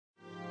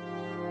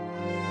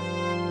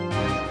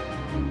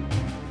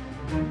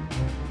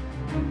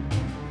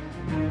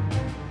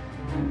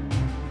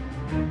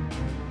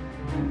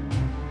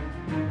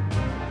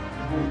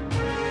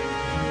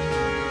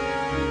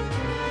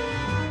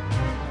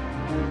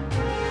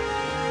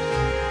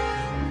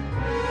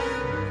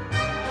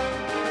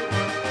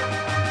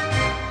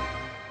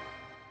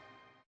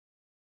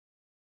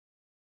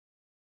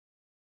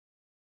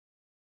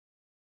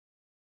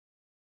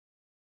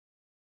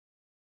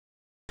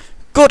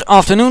Good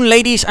afternoon,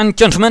 ladies and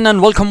gentlemen, and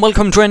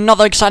welcome to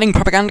another exciting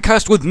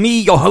Propagandacast with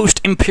me, your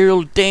host,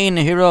 Imperial Dane,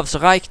 hero of the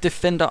Reich,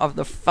 defender of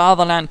the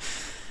fatherland,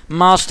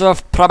 master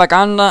of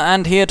propaganda,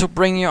 and here to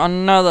bring you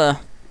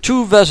another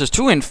 2 versus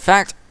 2, in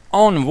fact,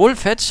 on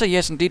Wolfheze.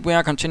 Yes, indeed, we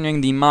are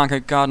continuing the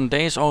Market Garden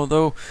days,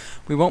 although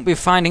we won't be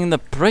finding the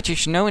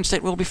British, no,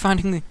 instead we'll be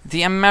finding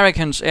the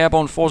Americans'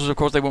 airborne forces. Of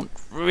course, they won't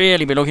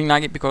really be looking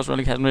like it, because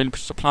Relic hasn't really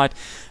supplied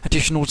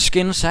additional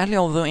skins, sadly,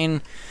 although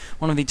in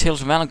one of the Tales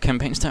of Valor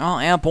campaigns there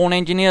are airborne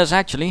engineers,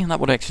 actually. That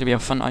would actually be a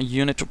fun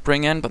unit to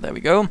bring in, but there we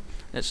go.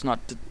 Let's not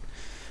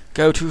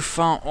go too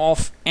far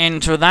off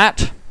into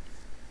that.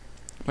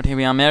 But here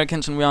we are,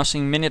 Americans, and we are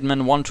seeing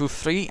Minutemen 1, 2,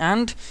 3,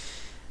 and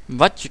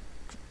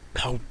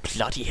oh,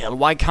 bloody hell,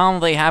 why can't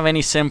they have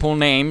any simple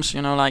names?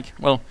 You know, like,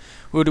 well,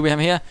 who do we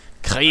have here?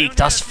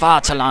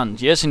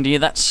 KriegDasVaterland. Yes, indeed,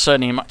 that's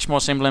certainly much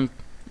more simple and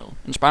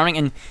inspiring.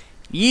 And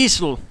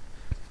Yeazel,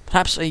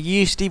 perhaps a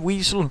yeasty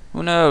weasel,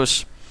 who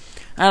knows?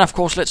 And of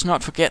course, let's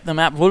not forget the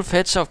map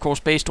Wolfheze, of course,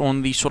 based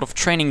on the sort of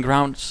training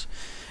grounds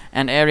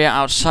and area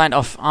outside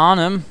of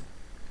Arnhem.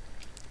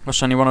 Was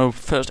certainly one of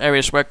the first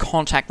areas where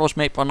contact was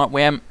made, but not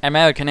where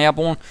American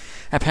airborne.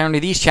 Apparently,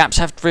 these chaps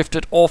have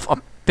drifted off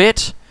a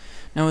bit.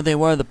 No, they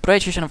were the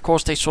British, and of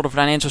course, they sort of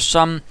ran into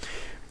some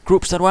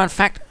groups that were in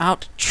fact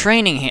out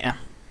training here.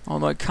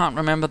 Although I can't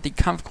remember the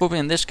Kampfgruppe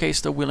in this case,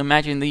 though we'll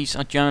imagine these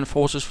are German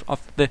forces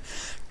of the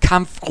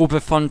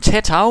Kampfgruppe Von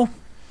Tettau,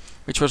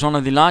 which was one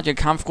of the larger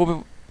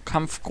Kampfgruppen,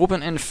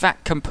 in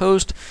fact,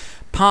 composed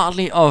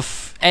partly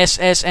of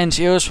SS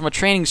NCOs from a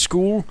training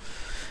school,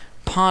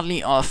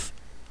 partly of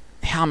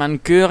Hermann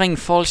Göring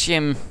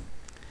Folsham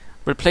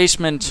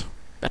replacement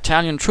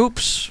battalion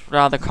troops.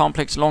 Rather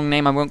complex, long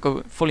name, I won't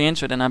go fully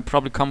into it, and I'll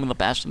probably come with a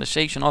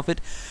bastardization of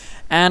it.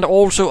 And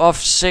also of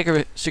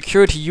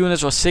security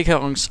units or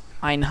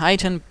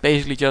Sicherungseinheiten,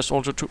 basically just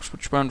also troops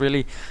which weren't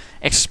really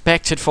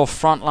expected for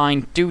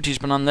frontline duties,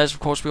 but nonetheless, of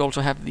course, we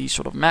also have the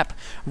sort of map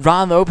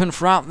rather open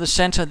throughout the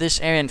center.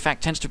 This area, in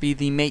fact, tends to be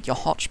the major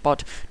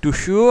hotspot du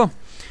jour.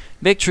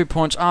 Victory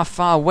points are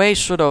far away,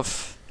 sort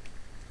of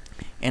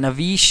in a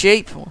V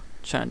shape, or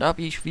turned up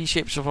V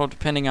shape, so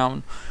depending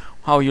on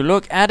how you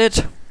look at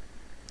it.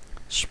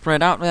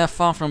 Spread out there,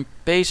 far from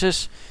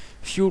bases.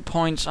 Fuel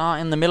points are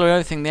in the middle.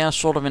 Everything they are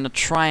sort of in a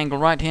triangle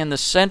right here in the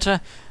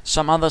center.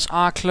 Some others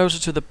are closer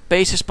to the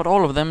bases, but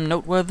all of them,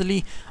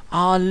 noteworthily,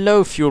 are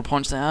low fuel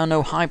points. There are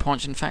no high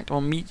points, in fact,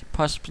 or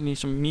possibly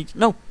some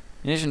no,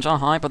 munitions are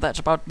high, but that's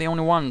about the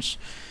only ones.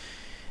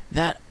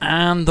 That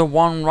and the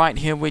one right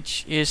here,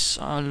 which is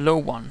a low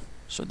one.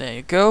 So there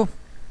you go.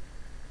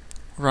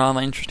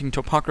 Rather interesting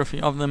topography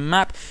of the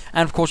map,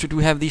 and of course we do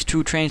have these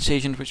 2 train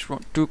stations which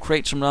do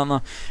create some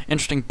rather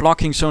interesting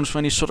blocking zones for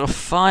any sort of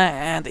fire,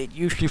 and it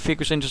usually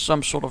figures into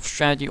some sort of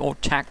strategy or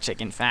tactic,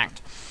 in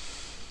fact.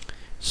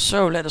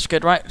 So let us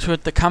get right to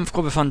it. The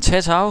Kampfgruppe Von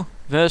Tettau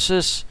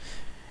versus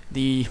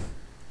the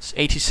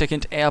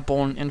 82nd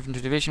Airborne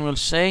Infantry Division, we'll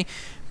say.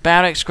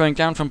 Barracks going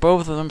down from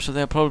both of them, so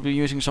they're probably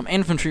using some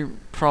infantry,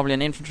 probably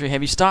an infantry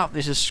heavy start.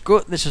 This is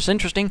good, this is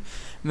interesting.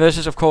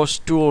 Versus, of course,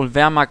 dual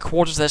Wehrmacht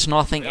quarters. There's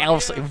nothing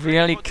else they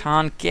really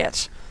can't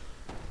get.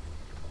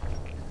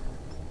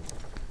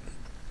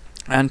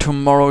 And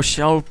tomorrow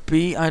shall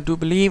be, I do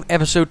believe,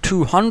 episode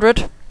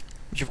 200,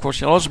 which of course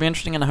shall also be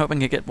interesting, and I hope I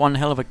can get one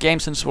hell of a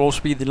game, since it will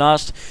also be the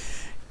last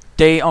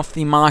day of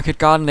the Market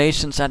Garden day,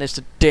 since that is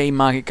the day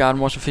Market Garden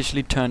was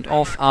officially turned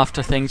off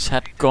after things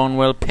had gone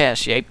well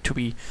pear-shaped, to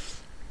be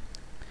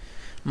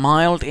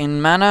mild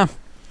in manner.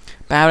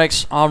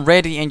 Barracks are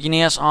ready,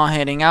 engineers are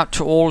heading out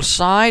to all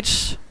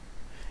sides.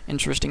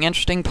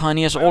 Interesting.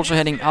 Pioneers are also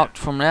heading out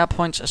from their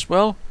points as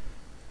well.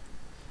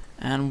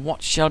 And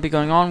what shall be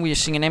going on? We are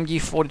seeing an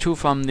MG42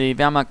 from the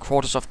Wehrmacht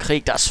quarters of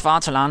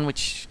KriegDasVaterland,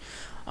 which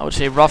I would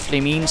say roughly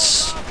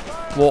means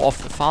War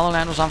of the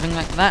Fatherland or something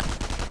like that.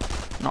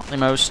 Not the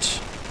most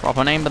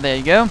proper name, but there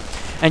you go.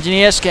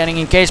 Engineers getting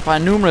engaged by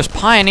numerous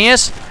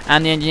pioneers,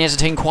 and the engineers are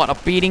taking quite a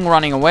beating,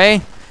 running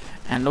away.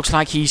 And looks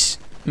like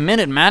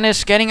Minuteman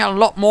is getting a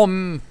lot more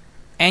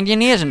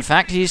engineers. In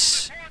fact,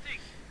 he's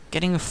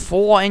getting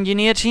 4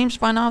 engineer teams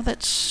by now.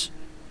 That's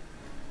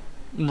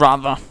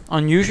rather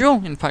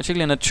unusual, in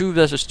particular in a 2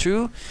 versus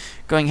 2,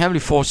 going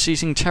heavily for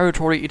seizing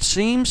territory, it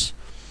seems.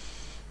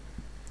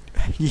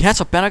 He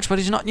has a barracks, but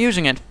he's not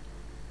using it.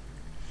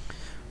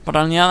 But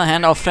on the other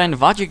hand, our friend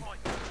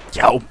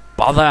Wajacr,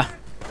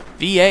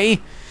 VA,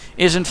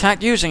 is in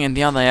fact using it.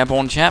 The other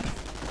airborne chap,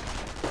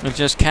 we'll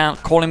just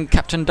call him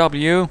Captain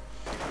W,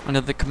 under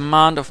the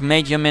command of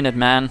Major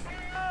Minuteman.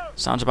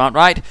 Sounds about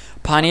right.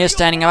 Pioneers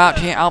standing about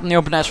here out in the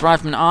open as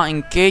riflemen are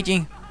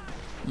engaging.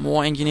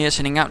 More engineers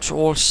heading out to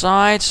all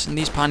sides, and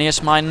these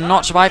pioneers might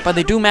not survive, but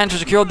they do manage to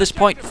secure this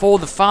point for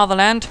the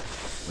fatherland.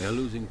 We are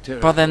losing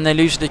territory. But then they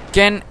lose it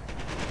again.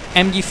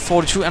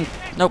 MG42 and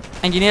nope,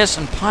 engineers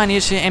and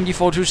pioneers here.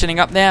 MG42 sitting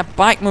up there.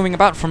 Bike moving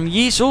about from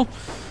Yeazel.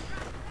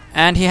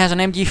 And he has an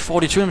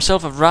MG42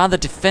 himself, a rather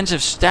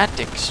defensive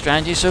static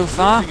strategy so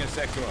far.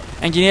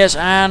 Engineers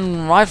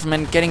and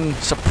riflemen getting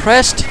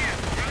suppressed.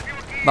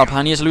 But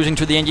pioneers are losing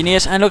to the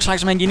engineers, and looks like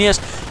some engineers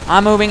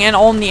are moving in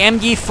on the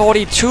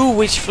MG42,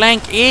 which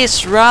flank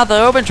is rather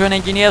open to an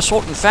engineer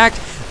assault. In fact,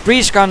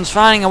 breeze guns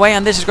firing away,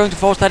 and this is going to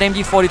force that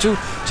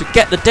MG42 to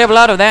get the devil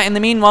out of there. In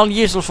the meanwhile,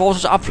 Yeazel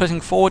forces are pressing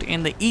forward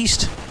in the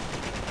east.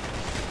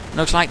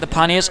 Looks like the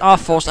pioneers are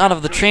forced out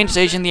of the train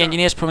station. The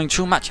engineers proving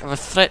too much of a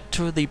threat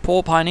to the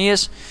poor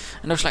pioneers.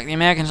 It looks like the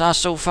Americans are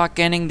so far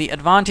gaining the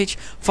advantage.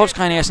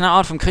 Volkskrieg is now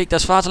out from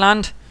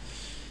KriegDasVaterland.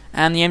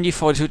 And the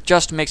MG42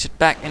 just makes it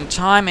back in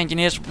time.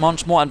 Engineers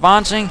once more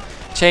advancing,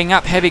 taking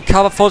up heavy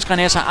cover.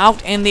 Volkskrieg are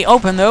out in the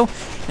open though.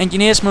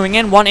 Engineers moving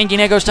in. 1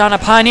 engineer goes down. A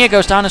pioneer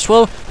goes down as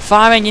well.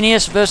 5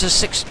 engineers versus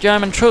 6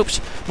 German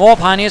troops. More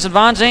pioneers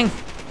advancing.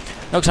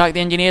 Looks like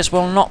the engineers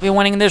will not be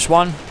winning this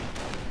one.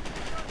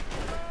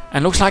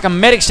 And looks like a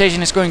medic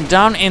station is going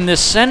down in the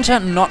center.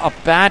 Not a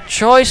bad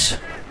choice.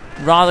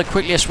 Rather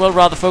quickly as well,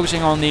 rather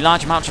focusing on the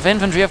large amounts of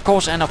infantry, of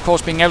course, and of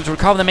course being able to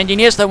recover them.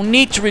 Engineers, though,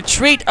 need to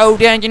retreat. Oh,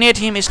 their engineer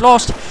team is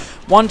lost.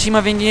 1 team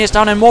of engineers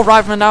down, and more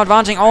riflemen now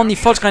advancing on the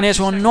Volksgrenadiers,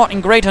 who are not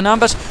in greater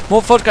numbers.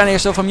 More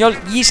Volksgrenadiers, though, from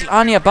Yeazel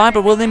are nearby,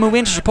 but will they move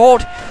in to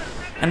support?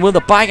 And will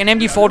the bike and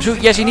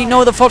MG42? Yes, you need to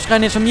know the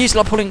Volksgrenadiers from Yeazel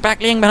are pulling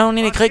back, leaving behind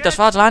only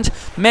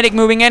KriegDasVaterland. Medic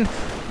moving in.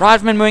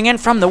 Riflemen moving in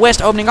from the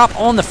west, opening up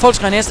on the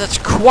Volksgrenadiers. That's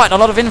quite a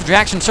lot of infantry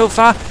action so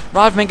far.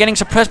 Riflemen getting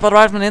suppressed, but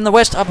Riflemen in the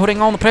west are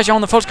putting on the pressure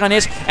on the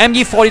Volksgrenadiers.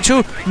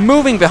 MG42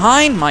 moving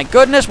behind. My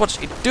goodness, what's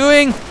it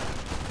doing?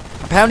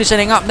 Apparently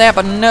setting up there,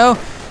 but no.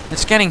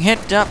 It's getting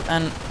hit up,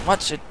 and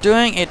what's it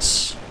doing?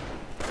 It's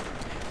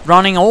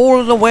running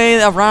all the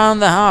way around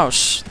the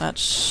house.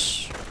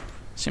 That's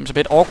seems a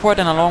bit awkward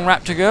and a long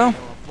wrap to go.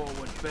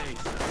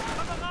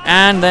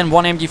 And then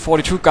 1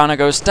 MG42 gunner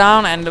goes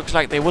down, and looks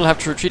like they will have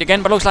to retreat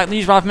again. But looks like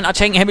these riflemen are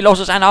taking heavy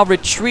losses and are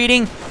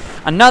retreating.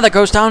 Another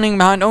goes down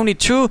behind only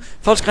 2.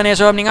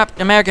 Volksgrenadiers are opening up.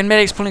 American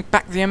medics pulling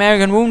back the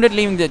American wounded,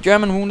 leaving the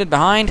German wounded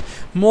behind.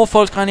 More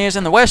Volksgrenadiers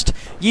in the west.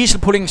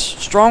 Yeazel pulling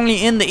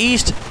strongly in the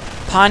east.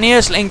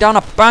 Pioneers laying down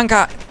a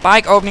bunker.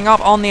 Bike opening up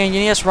on the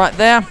engineers right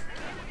there.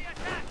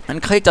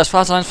 And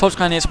KriegDasVaterland's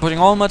Volksgrenadiers are putting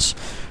onwards.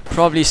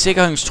 Probably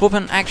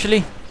Sicherungstruppen,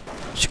 actually.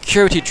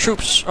 Security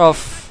troops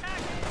of...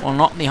 well,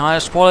 not the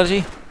highest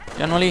quality,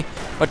 generally,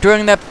 but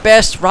doing their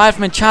best.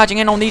 Riflemen charging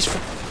in on these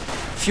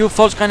few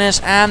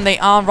Volksgrenadiers, and they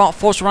are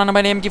forced to run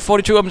away. The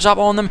MG42 opens up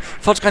on them.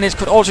 Volksgrenadiers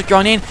could also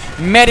join in.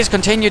 Medics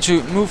continue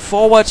to move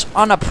forwards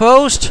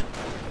unopposed.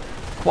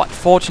 Quite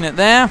fortunate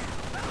there.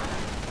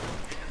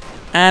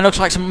 And looks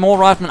like some more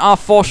riflemen are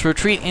forced to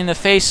retreat in the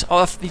face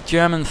of the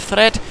German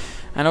threat.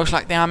 And looks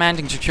like they are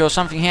managing to secure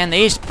something here in the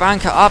east.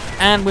 Bunker up,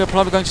 and we're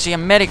probably going to see a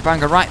medic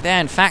bunker right there.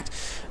 In fact,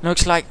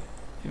 looks like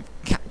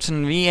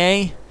Captain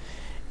VA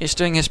is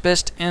doing his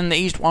best in the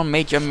east. 1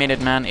 major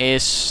Minuteman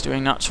is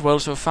doing not so well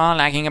so far,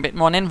 lacking a bit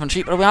more in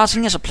infantry, but we are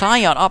seeing a supply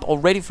yard up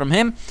already from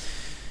him.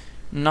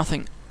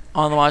 Nothing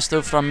otherwise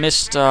though from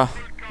Mr.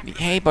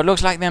 VA, but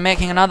looks like they're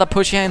making another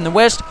push here in the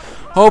west,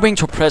 hoping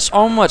to press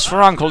onwards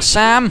for Uncle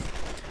Sam,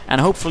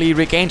 and hopefully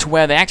regain to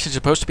where they're actually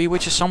supposed to be,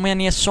 which is somewhere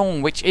near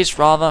Song, which is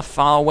rather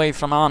far away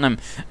from Arnhem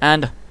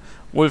and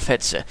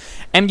Wolfheze.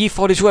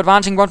 MG42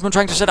 advancing, once more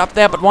trying to set up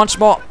there, but once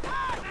more,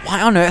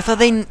 why on earth are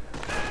they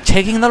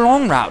taking the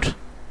long route?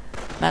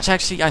 That's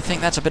actually, I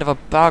think that's a bit of a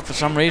bug for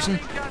some reason,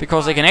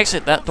 because they can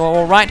exit that door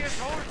alright.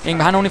 Being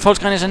behind only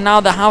Volksgrenadiers, and now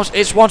the house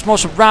is once more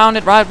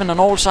surrounded, riflemen on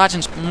all sides,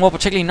 and more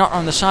particularly not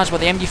on the sides where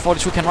the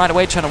MG42 can right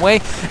away turn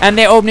away. And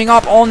they're opening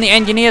up on the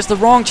engineers, the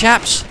wrong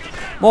chaps.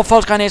 More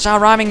Volksgrenadiers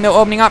are arriving, they're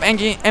opening up,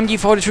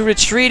 MG42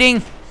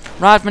 retreating.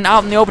 Riflemen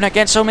out in the open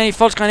against so many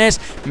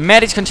Volksgrenadiers.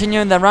 Medics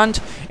continuing their run.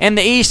 In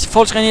the east,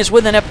 Volksgrenadiers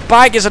within a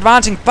bike is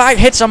advancing. Bike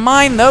hits a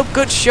mine though.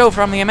 Good show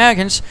from the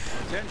Americans.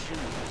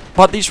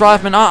 But these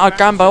riflemen are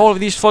outgunned by all of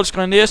these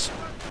Volksgrenadiers.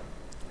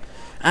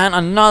 And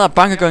another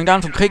bunker going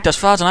down from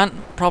KriegDasVaterland.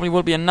 Probably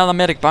will be another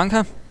medic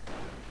bunker.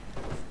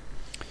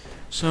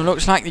 So it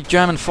looks like the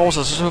German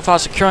forces are so far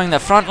securing their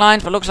front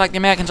lines, but looks like the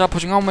Americans are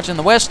pushing onwards in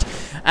the west.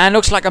 And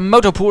looks like a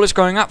motor pool is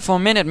going up for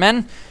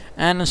Minutemen.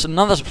 And there's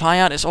another supply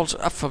yard is also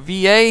up for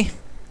VA.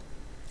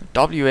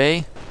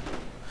 WA.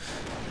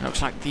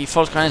 Looks like the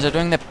Volksgrenadiers are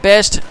doing their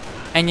best.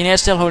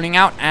 Engineers still holding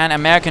out, and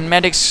American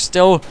medics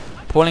still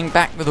pulling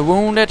back with the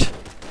wounded.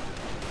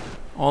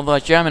 Although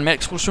German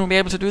medics will soon be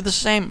able to do the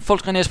same.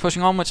 Volksgrenadiers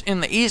pushing onwards in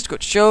the east.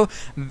 Good show.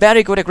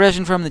 Very good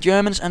aggression from the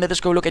Germans. And let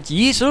us go look at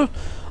Yeazel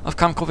of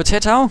Kampfgruppe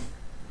Tettau.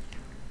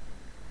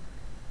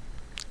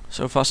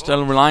 So far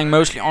still relying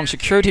mostly on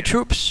security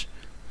troops.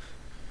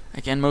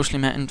 Again, mostly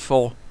meant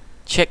for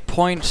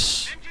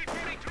checkpoints,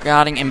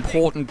 guarding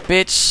important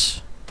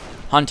bits,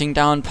 hunting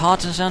down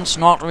partisans,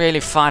 not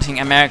really fighting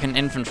American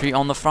infantry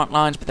on the front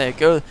lines, but there you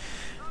go.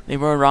 They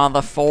were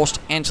rather forced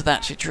into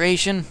that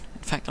situation.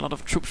 In fact, a lot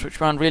of troops which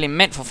weren't really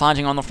meant for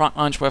fighting on the front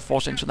lines were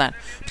forced into that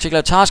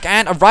particular task,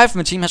 and a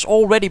rifleman team has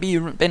already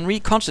been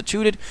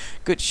reconstituted.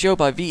 Good show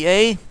by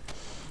VA.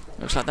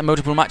 Looks like the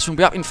motor pool might soon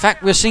be up. In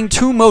fact, we're seeing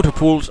 2 motor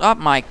pools up,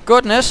 my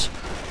goodness.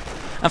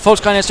 And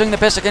Volksgrenadiers doing their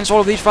best against all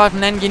of these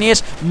riflemen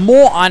engineers.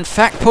 More are in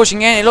fact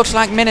pushing in. It looks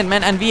like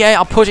Minutemen and VA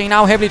are pushing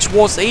now heavily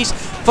towards the east.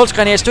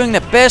 Volksgrenadiers doing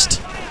their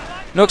best.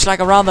 Looks like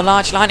a rather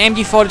large line.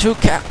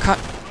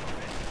 MG42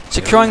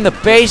 securing the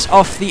base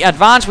of the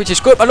advance, which is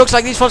good, but looks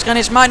like these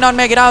Volksgrenadiers might not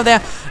make it out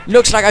there.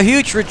 Looks like a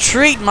huge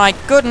retreat, my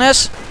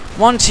goodness.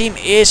 One team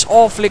is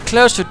awfully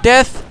close to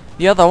death,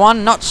 the other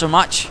one not so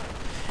much.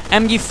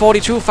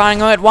 MG42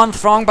 firing away at one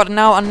throng, but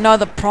now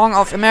another prong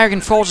of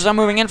American forces are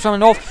moving in from the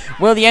north.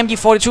 Will the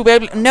MG42 be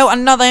able to... No,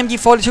 another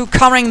MG42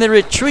 covering the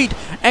retreat.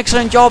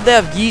 Excellent job there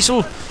of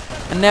Yeazel.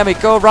 And there we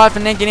go,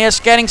 riflemen engineers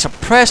getting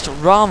suppressed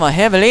rather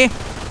heavily.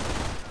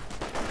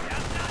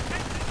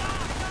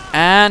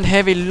 And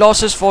heavy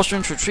losses, forced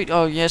them to retreat.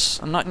 Oh yes,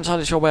 I'm not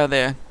entirely sure where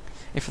they're...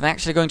 If they're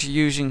actually going to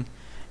using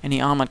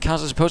any armored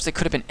cars. I suppose they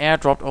could have been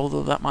airdropped,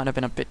 although that might have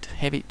been a bit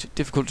heavy,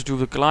 difficult to do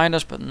with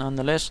gliders, but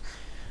nonetheless.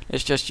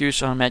 Let's just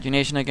use our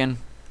imagination again.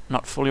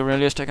 Not fully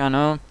realistic, I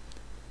know.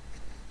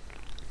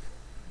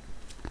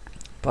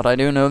 But I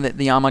do know that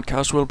the armored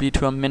cars will be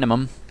to a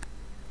minimum.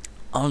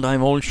 I'll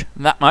divulge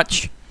that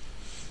much.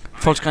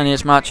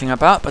 Volksgrenadiers marching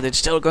about, but it's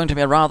still going to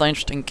be a rather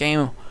interesting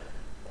game.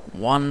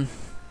 One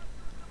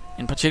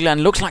in particular,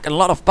 and looks like a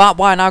lot of barbed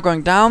wire now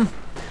going down.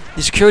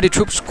 The security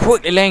troops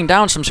quickly laying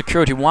down some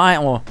security wire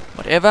or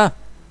whatever.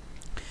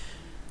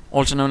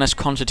 Also known as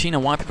concertina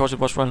wire, because it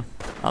was, well,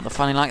 rather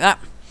funny like that.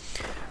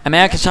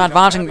 Americans are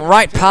advancing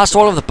right past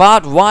all of the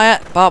barbed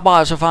wire. Barbed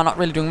wire so far not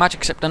really doing much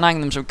except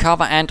denying them some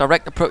cover and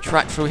direct approach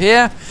right through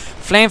here.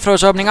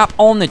 Flamethrowers opening up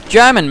on the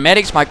German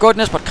medics, my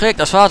goodness, but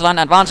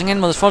KriegDasVaterland advancing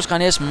in with his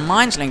Volksgrenadiers.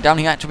 Mines laying down.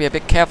 He had to be a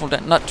bit careful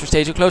not to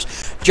stay too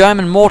close.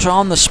 German mortar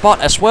on the spot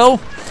as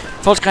well.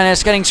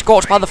 Volksgrenadiers getting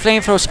scorched by the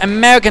flamethrowers.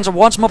 Americans are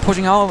once more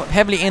pushing out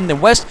heavily in the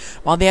west,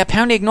 while they are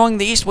apparently ignoring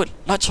the east with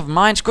lots of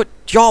mines. Good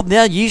job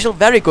there, Yeazel.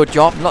 Very good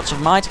job. Lots of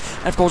mines.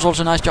 And of course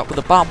also nice job with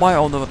the barbed wire,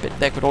 although a bit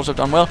there could also have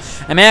done well.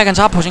 Americans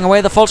are pushing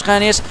away the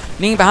Volksgrenadiers,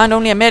 leaving behind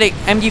only a medic.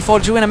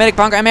 MG42 in a medic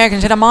bunker.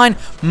 Americans hit a mine.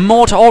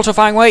 Mortar also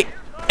firing away.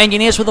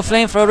 Engineers with the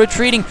flamethrower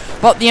retreating,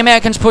 but the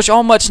Americans push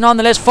onwards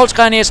nonetheless.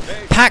 Volksgrenadiers,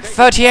 Pack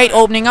 38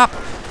 opening up.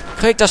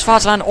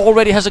 KriegDasVaterland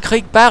already has a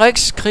Krieg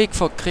barracks. Krieg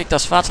for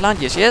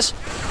KriegDasVaterland, yes.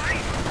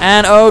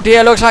 And oh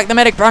dear, looks like the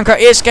medic bunker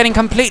is getting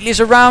completely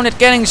surrounded,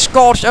 getting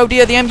scorched. Oh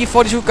dear, the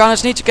MG42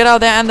 gunners need to get out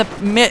there, and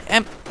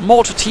the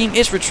mortar team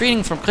is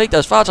retreating from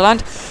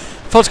KriegDasVaterland.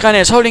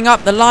 Volksgrenadiers holding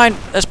up the line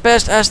as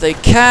best as they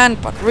can,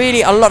 but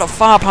really a lot of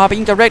firepower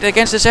being directed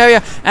against this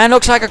area. And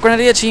looks like a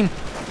grenadier team,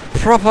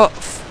 proper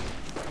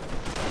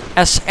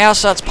as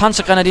ersatz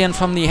Panzergrenadieren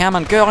from the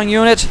Hermann Göring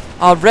unit,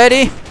 are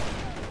ready.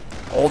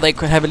 Or they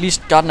could have at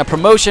least gotten a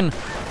promotion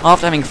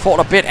after having fought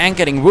a bit and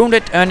getting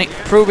wounded,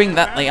 proving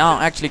that they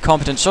are actually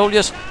competent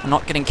soldiers and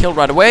not getting killed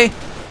right away,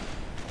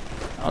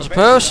 I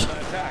suppose.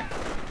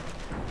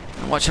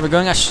 And what shall we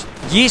going as?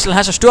 Yeazel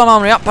has a Sturm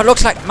armory up, but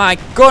looks like, my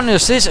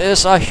goodness, this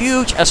is a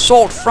huge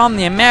assault from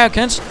the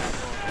Americans.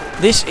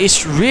 This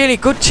is really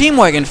good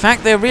teamwork. In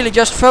fact, they're really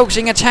just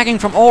focusing, attacking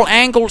from all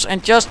angles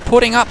and just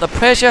putting up the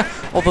pressure,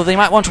 although they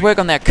might want to work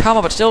on their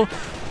cover, but still,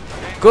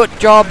 good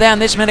job there.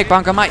 And this medic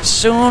bunker might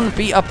soon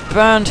be a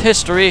burned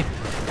history.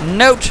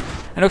 Note,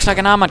 it looks like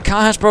an armored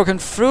car has broken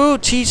through.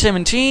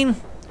 T-17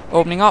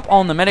 opening up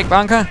on the medic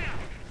bunker.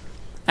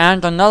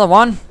 And another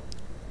one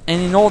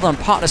in the northern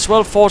part as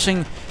well,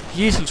 forcing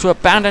Yeazel to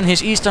abandon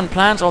his eastern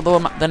plans, although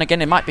then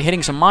again it might be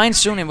hitting some mines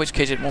soon, in which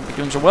case it won't be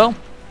doing so well.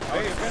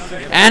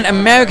 And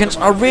Americans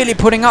are really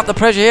putting up the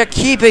pressure here,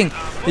 keeping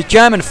the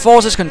German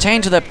forces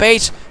contained to their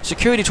base.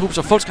 Security troops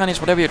or Volksgrenadiers,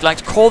 whatever you'd like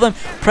to call them,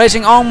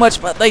 pressing onwards,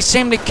 but they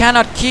simply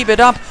cannot keep it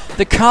up.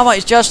 The cover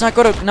is just not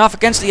good enough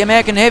against the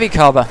American heavy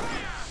cover.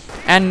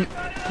 And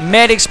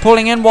medics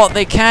pulling in what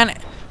they can.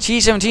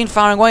 T-17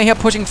 firing away here,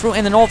 pushing through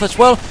in the north as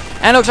well.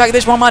 And looks like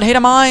this one might hit a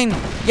mine.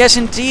 Yes,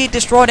 indeed,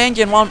 destroyed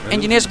engine, while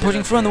engineers are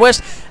pushing through in the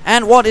west.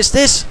 And what is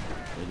this?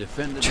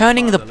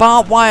 Turning the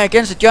barbed wire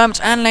against the Germans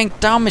and laying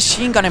down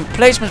machine gun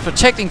emplacements,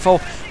 protecting for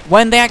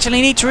when they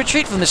actually need to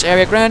retreat from this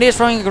area. Grenadiers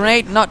throwing a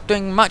grenade, not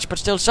doing much, but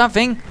still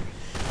something.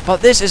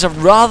 But this is a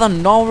rather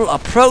novel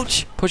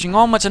approach, pushing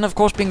onwards and of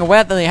course being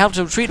aware that they have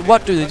to retreat.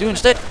 What do they do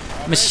instead?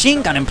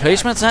 Machine gun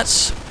emplacements.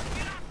 That's...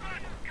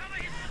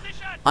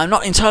 I'm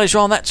not entirely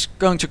sure how that's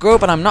going to go,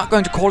 but I'm not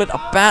going to call it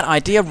a bad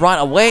idea right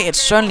away.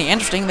 It's certainly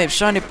interesting. They've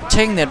certainly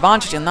taken the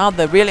advantage, and now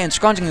they're really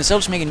ensconcing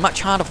themselves, making it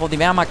much harder for the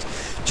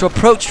Wehrmacht to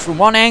approach from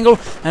one angle.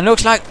 And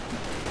looks like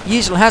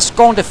Yeazel has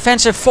gone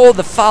defensive for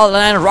the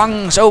fatherland,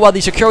 rungs over the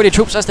security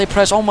troops as they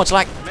press onwards,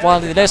 like while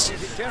the less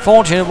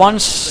fortunate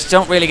ones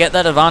don't really get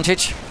that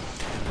advantage.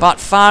 But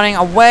firing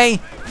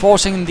away,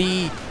 forcing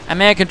the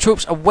American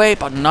troops away,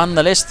 but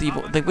nonetheless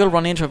they will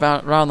run into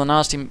a rather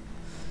nasty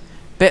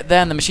bit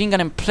there in the machine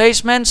gun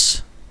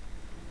emplacements.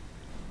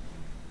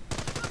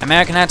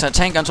 American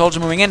anti-tank guns also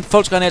moving in.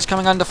 Volksgrenadiers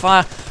coming under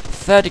fire.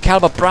 30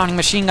 caliber Browning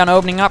machine gun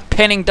opening up,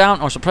 pinning down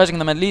or suppressing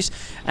them at least.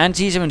 And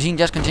T-17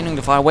 just continuing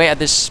to fire away at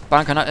this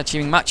bunker, not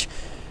achieving much.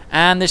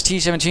 And this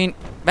T-17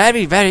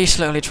 very, very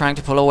slowly trying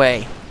to pull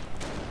away.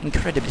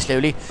 Incredibly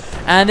slowly.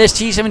 And this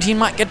T-17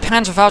 might get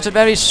panzerfausted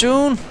very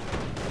soon.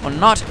 Or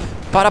not.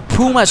 But a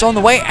Puma is on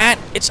the way, and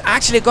it's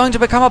actually going to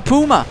become a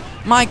Puma.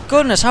 My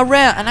goodness, how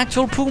rare, an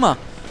actual Puma.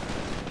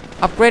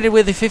 Upgraded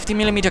with the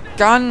 50mm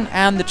gun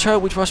and the turret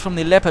which was from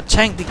the Leopard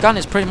tank. The gun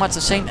is pretty much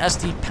the same as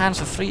the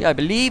Panzer III, I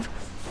believe.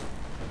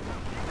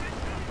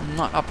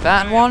 Not a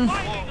bad one.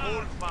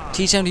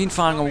 T-17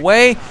 firing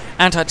away.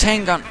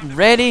 Anti-tank gun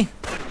ready.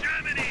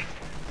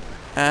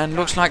 And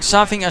looks like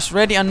something is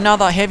ready.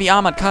 Another heavy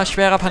armored car.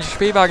 Schwerer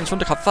Panzerspielwagen,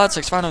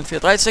 Sonderkraftfahrzeug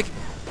 234.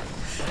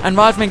 And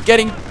Rifleman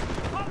getting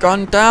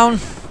gunned down.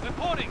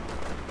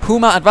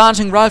 Puma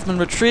advancing, Rifleman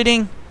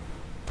retreating.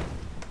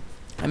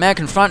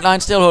 American front line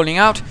still holding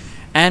out.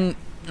 And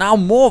now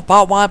more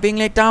barbed wire being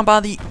laid down by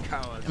the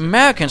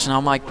Americans.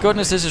 Now, my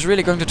goodness, this is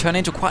really going to turn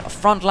into quite a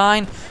front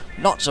line.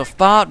 Lots of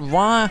barbed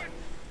wire.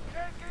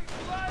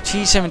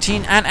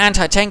 T-17 and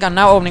anti-tank are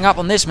now opening up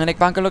on this medic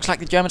bunker. Looks like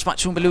the Germans might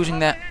soon be losing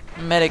their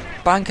medic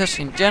bunkers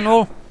in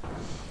general.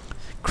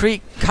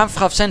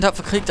 Kampfgruppe sent up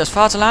for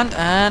KriegDasVaterland,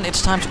 and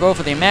it's time to go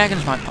for the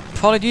Americans. My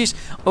apologies.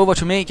 Over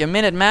to Major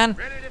Minutemen,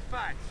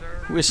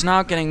 who is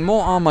now getting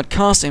more armored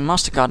cars. They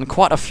must have gotten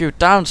quite a few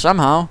down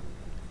somehow.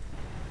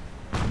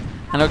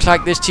 And looks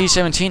like this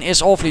T-17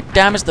 is awfully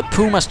damaged. The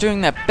Puma's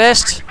doing their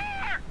best.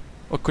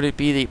 Or could it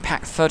be the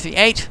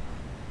Pak-38?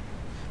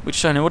 Which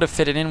certainly would have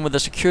fitted in with the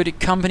security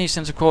company,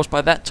 since of course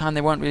by that time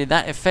they weren't really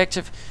that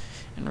effective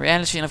in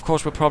reality, and of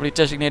course were probably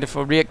designated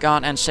for rear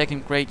guard and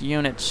second grade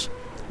units.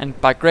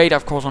 And by grade,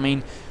 of course, I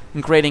mean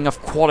grading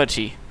of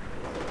quality.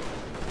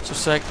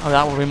 So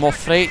that will be more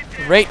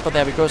rate, but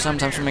there we go,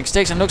 sometimes we make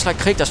mistakes. And looks like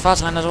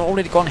KriegDasVaterland has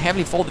already gone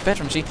heavily for the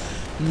veterancy.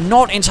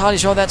 Not entirely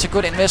sure that's a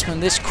good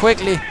investment this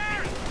quickly,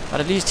 but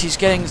at least he's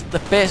getting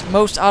the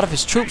most out of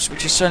his troops,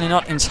 which is certainly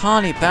not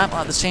entirely bad.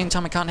 But at the same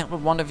time, I can't help but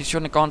wonder if he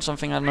shouldn't have gone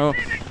something, I don't know,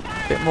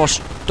 a bit more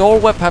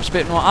stalwart, perhaps a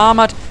bit more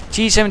armored.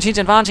 T-17's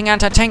advancing,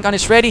 anti-tank gun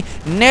is ready.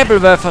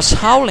 Nebelwerfer's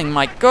howling,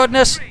 my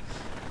goodness.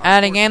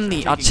 Adding in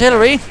the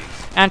artillery.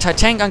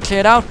 Anti-tank gun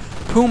cleared out.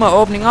 Puma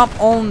opening up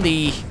on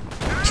the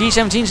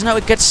T-17s. Now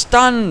it gets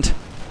stunned.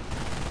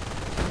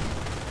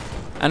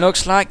 And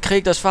looks like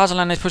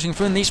KriegDasVaterland is pushing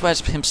through, and these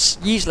ways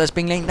Yeazel has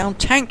been laying down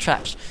tank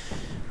traps.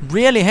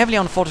 Really heavily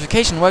on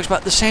fortification works, but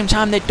at the same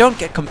time they don't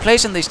get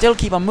complacent. They still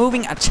keep on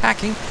moving,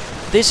 attacking.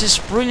 This is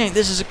brilliant.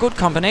 This is a good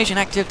combination,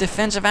 active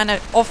defensive and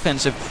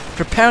offensive.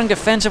 Preparing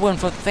defensive when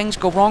things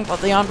go wrong,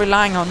 but they aren't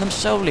relying on them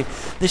solely.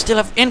 They still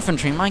have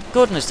infantry. My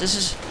goodness, this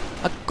is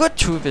a good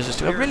two visits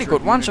to a really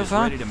good one so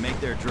far.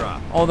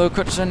 Although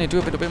could certainly do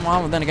a bit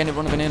more, but then again it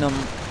wouldn't have been in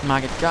on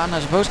Market Garden, I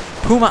suppose.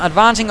 Puma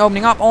advancing,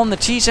 opening up on the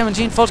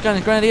T-17. Full Gun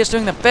and Grenadiers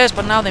doing their best,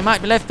 but now they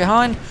might be left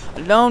behind.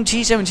 Lone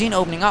T-17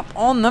 opening up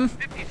on them.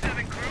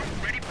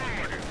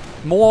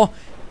 More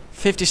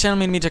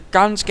 57mm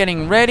guns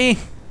getting ready.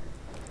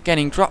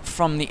 Getting dropped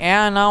from the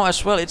air now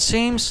as well, it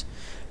seems.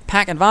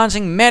 Pack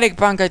advancing. Medic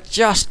bunker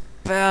just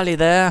barely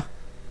there.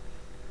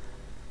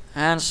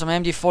 And some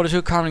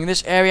MG42 covering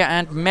this area.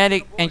 And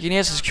medic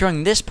engineers are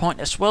securing this point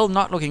as well.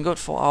 Not looking good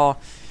for our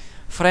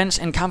friends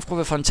in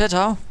Kampfgruppe Von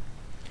Tettau.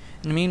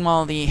 And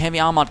meanwhile, the heavy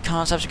armored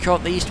cars have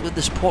secured the east with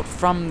the support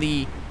from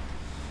the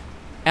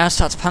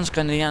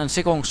Panzergrenadier and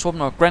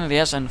Sicherungsgruppen, or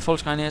Grenadiers and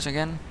Volksgrenadiers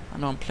again. I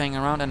know I'm playing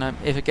around, and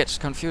if it gets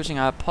confusing,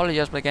 I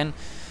apologize, but again,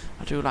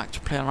 I do like to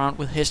play around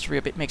with history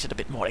a bit, makes it a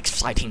bit more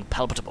exciting,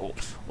 palpable,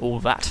 all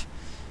that.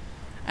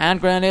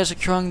 And Grenadiers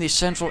securing the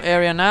central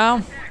area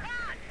now.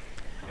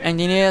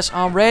 Engineers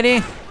are ready.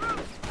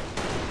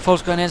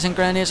 Volksgrenadiers and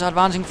Grenadiers are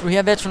advancing through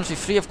here. Veterancy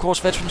 3, of course,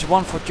 Veterancy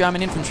 1 for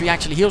German infantry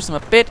actually heals them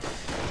a bit.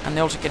 And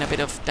they also get a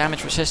bit of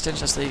damage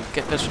resistance as they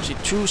get Veterancy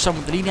 2, some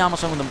with the lead armor,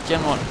 some with the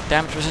general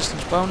damage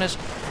resistance bonus.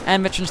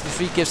 And Veterancy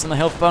 3 gives them the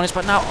health bonus.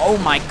 But now, oh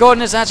my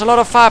goodness, that's a lot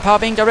of firepower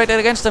being directed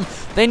against them.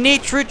 They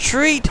need to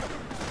retreat.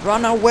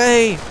 Run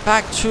away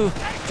back to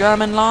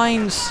German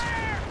lines.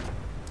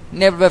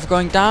 Nebelwerfer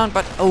going down,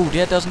 but oh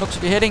dear, doesn't look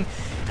to be hitting.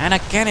 And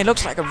again, it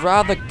looks like a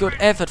rather good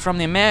effort from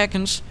the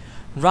Americans.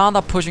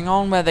 Rather pushing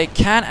on where they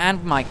can.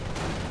 And my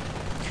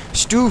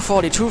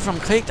Stu-42 from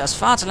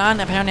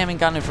KriegDasVaterland, apparently having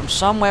gotten it from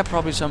somewhere,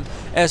 probably some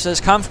SS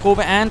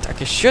Kampfgruppe and a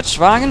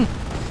Geschützwagen.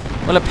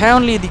 Well,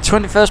 apparently the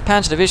 21st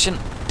Panzer Division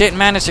did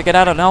manage to get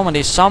out of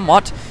Normandy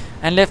somewhat,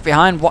 and left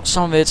behind what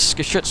some of its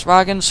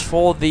Geschützwagens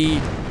for the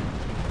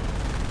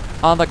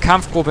other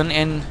Kampfgruppen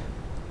in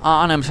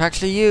Arnhem to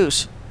actually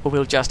use.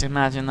 We'll just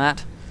imagine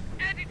that.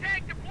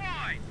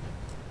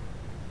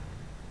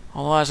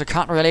 Otherwise I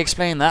can't really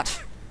explain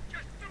that.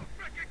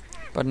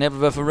 But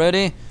Nebelwerfer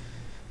ready.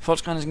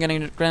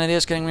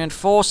 Grenadiers getting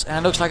reinforced,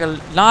 and it looks like a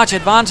large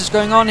advance is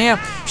going on here.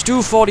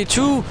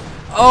 Stu-42.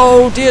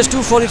 Oh dear,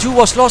 Stu-42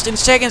 was lost in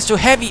seconds to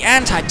heavy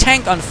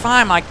anti-tank on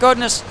fire, my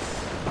goodness.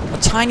 A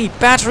tiny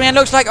battery, and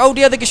looks like, oh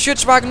dear, the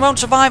Geschützwagen won't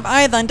survive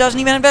either, and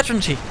doesn't even have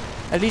veterancy.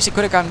 At least it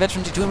could have gotten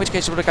veterancy 2, in which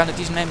case it would have gotten a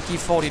decent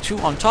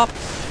MG42 on top.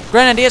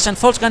 Grenadiers and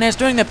Volksgrenadiers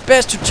doing their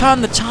best to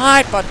turn the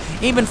tide, but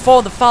even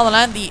for the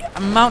fatherland, the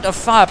amount of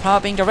firepower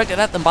being directed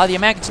at them by the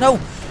Americans,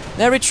 no.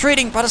 They're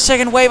retreating, but a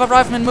second wave of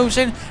riflemen moves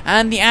in,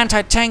 and the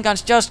anti-tank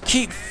guns just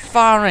keep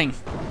firing.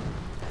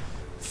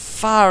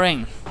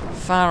 Firing.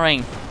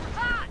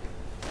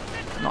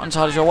 Not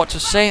entirely sure what to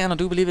say, and I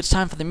do believe it's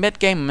time for the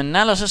mid-game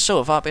analysis.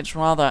 So far, it's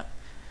rather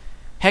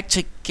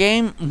hectic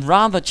game,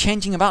 rather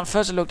changing about.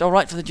 First it looked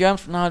alright for the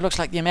Germans, but now it looks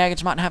like the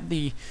Americans might have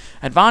the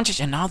advantage,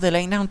 and now they're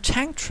laying down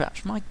tank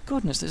traps. My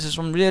goodness, this is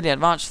some really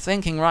advanced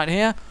thinking right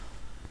here.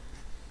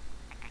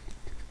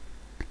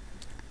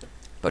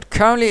 But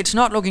currently it's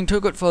not looking too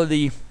good for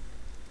the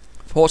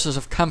forces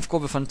of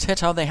Kampfgruppe Von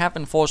Tettau. They have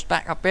been forced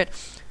back a bit,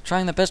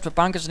 trying their best with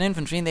bunkers and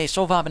infantry, and they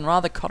so far have been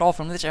rather cut off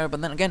from this area.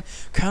 But then again,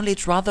 currently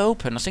it's rather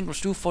open. A single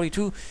Stu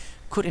 42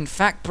 could in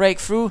fact break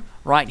through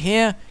right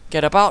here,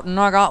 get about,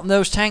 knock out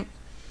those tank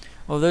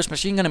or those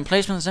machine gun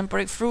emplacements, and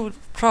break through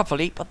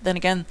properly. But then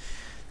again,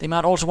 they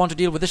might also want to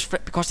deal with this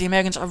threat because the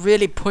Americans are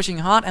really pushing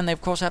hard, and they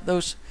of course have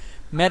those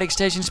medic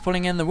stations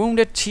pulling in the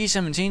wounded,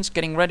 T-17s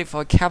getting ready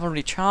for a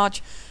cavalry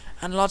charge,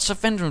 and lots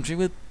of infantry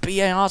with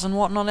BARs and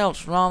whatnot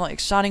else. Rather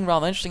exciting,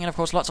 rather interesting, and of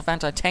course lots of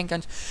anti-tank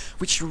guns,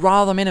 which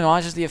rather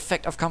minimizes the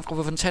effect of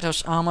Kampfgruppe Von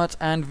Tettau's armored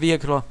and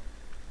vehicular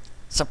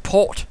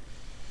support.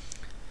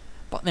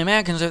 But the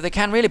Americans, if they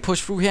can really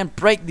push through here and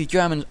break the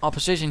German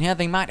opposition here,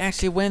 they might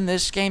actually win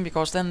this game,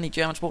 because then the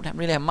Germans won't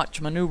really have much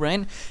to maneuver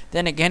in.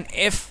 Then again,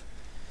 if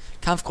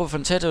Kampfgruppe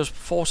Von Tettau's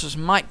forces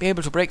might be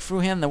able to break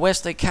through here in the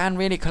west, they can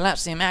really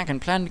collapse the American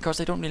plan, because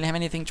they don't really have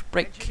anything to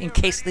break in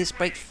case this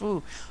breaks through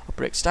or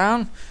breaks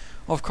down.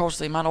 Of course,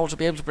 they might also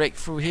be able to break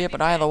through here,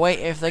 but either way,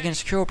 if they can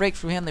secure a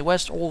breakthrough here in the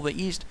west or the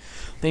east,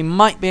 they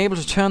might be able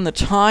to turn the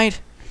tide.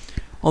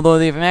 Although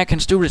the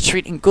Americans do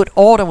retreat in good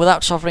order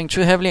without suffering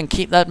too heavily and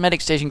keep that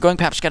medic station going,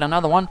 perhaps get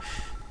another one,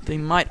 they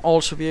might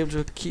also be able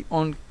to keep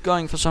on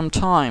going for some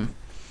time.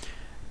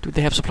 Do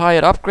they have supply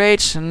at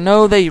upgrades?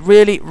 No, they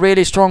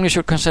really strongly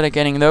should consider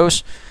getting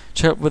those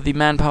to help with the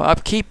manpower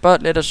upkeep.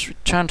 But let us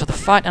return to the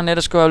fight and let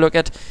us go look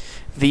at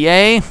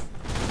VA.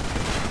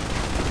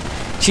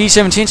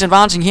 T-17s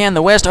advancing here in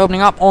the west,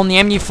 opening up on the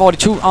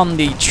MG42 on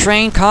the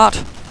train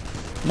cart.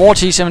 More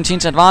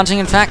T-17s advancing,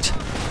 in fact.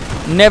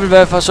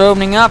 Nebelwerfer's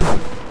opening up.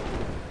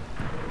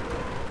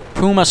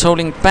 Puma's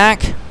holding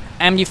back.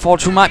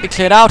 MG42 might be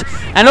cleared out.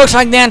 And looks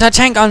like the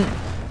anti-tank on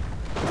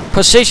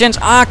positions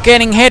are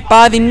getting hit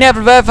by the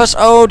Nebelwerfers.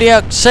 Oh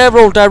dear,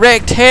 several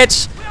direct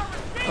hits.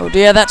 Oh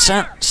dear, that's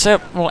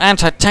several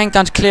anti-tank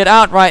guns cleared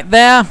out right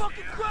there.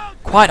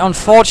 Quite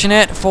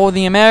unfortunate for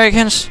the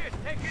Americans.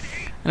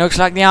 It looks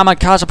like the armored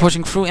cars are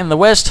pushing through in the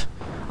west,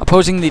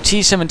 opposing the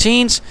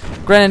T-17s.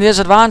 Grenadiers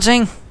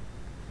advancing.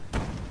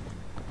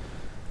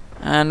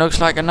 And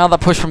looks like another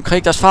push from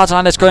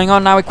KriegDasVaterland is going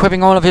on now,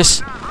 equipping all of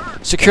his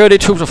security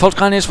troops with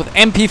Volksgrenadiers with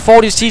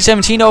MP40s.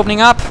 T-17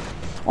 opening up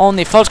on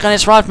the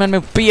Volksgrenadiers riflemen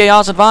with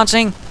BARs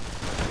advancing.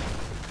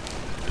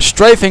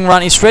 Strafing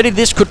run is ready.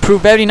 This could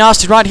prove very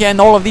nasty right here in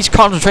all of these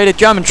concentrated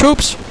German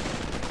troops.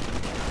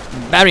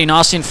 Very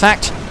nasty, in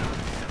fact.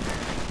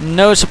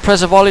 No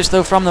suppressive volleys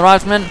though from the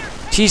riflemen.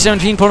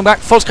 T-17 pulling back.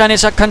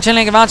 Volksgrenadiers are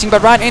continuing advancing,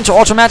 but right into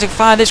automatic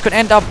fire. This could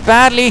end up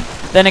badly.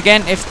 Then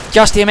again, if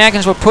just the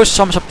Americans would push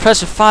some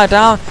suppressive fire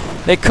down,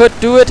 they could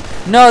do it.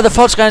 No, the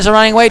Volksgrenadiers are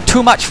running away.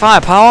 Too much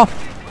firepower.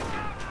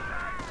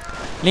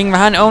 Leaving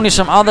behind only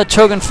some other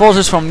token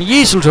forces from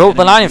Yeazel to hold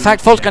the line. In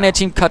fact, Volksgrenadier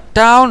team cut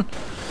down.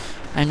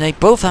 And they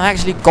both have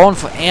actually gone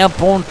for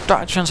airborne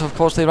doctrines. Of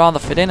course, they rather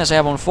fit in as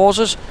airborne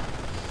forces.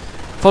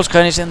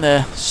 Volksgrenadiers in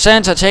the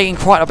center taking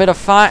quite a bit of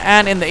fire,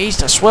 and in the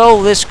east as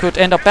well. This could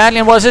end up badly.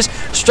 And what is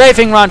this?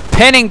 Strafing run,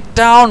 pinning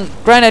down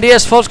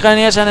Grenadiers,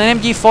 Volksgrenadiers, and an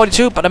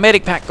MG42. But a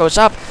medic pack goes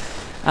up,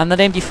 and that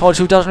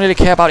MG42 doesn't really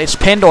care about it's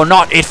pinned or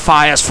not. It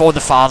fires for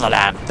the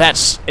fatherland.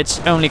 That's its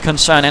only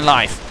concern in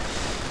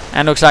life.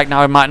 And looks like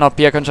now it might not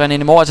be a concern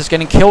anymore as it's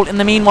getting killed. In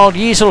the meanwhile,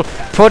 Yeazel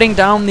putting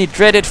down the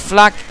dreaded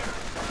Flak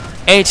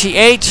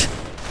 88,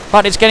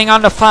 but it's getting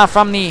under fire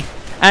from the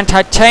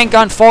anti-tank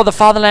gun for the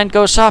fatherland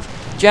goes up.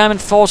 German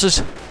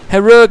forces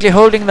heroically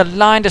holding the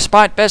line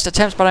despite best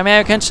attempts by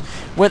Americans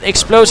with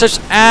explosives.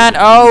 And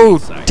oh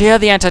dear,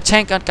 the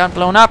anti-tank gun got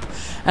blown up.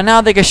 And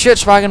now the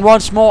Geschützwagen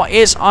once more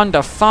is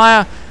under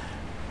fire.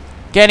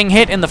 Getting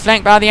hit in the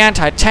flank by the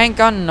anti-tank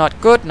gun.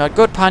 Not good, not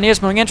good.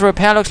 Pioneers moving into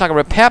repair. Looks like a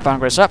repair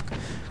bunker is up.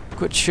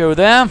 Good show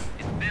there.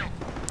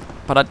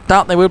 But I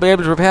doubt they will be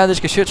able to repair this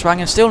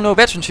Geschützwagen. Still no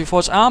veterancy for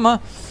its armor.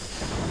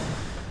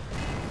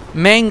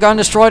 Main gun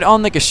destroyed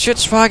on the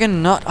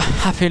Geschützwagen. Not a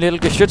happy little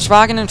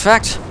Geschützwagen, in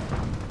fact.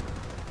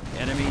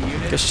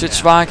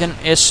 Geschützwagen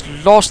is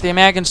lost. The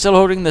Americans still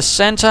holding the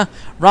center.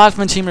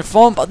 Rifleman team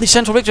reformed, but the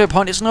central victory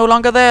point is no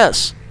longer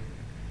theirs.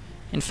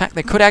 In fact,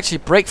 they could actually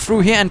break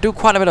through here and do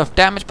quite a bit of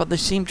damage, but they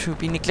seem to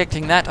be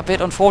neglecting that a bit,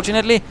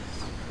 unfortunately.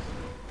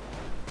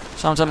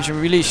 Sometimes you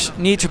really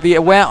need to be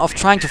aware of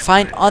trying to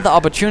find other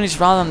opportunities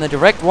rather than the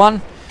direct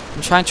one,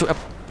 and trying to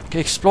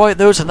exploit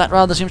those, and that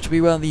rather seems to be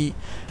where the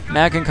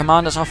American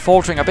commanders are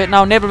faltering a bit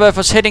now.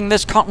 Nebelwerfer's hitting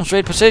this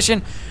concentrated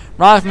position.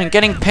 Riflemen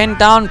getting pinned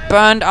down,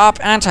 burned up.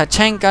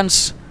 Anti-tank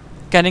guns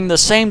getting the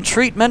same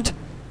treatment.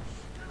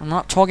 I'm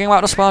not talking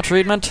about the spa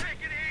treatment.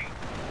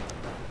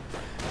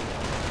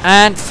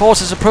 And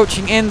forces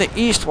approaching in the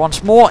east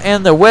once more.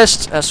 In the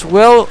west as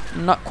well.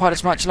 Not quite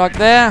as much luck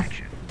there.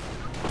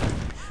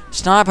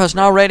 Snipers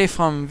now ready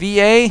from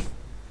VA.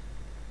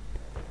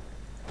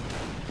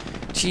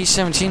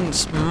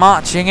 T-17's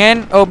marching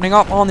in, opening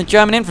up on the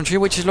German infantry,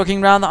 which is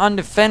looking rather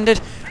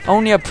undefended.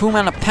 Only a Puma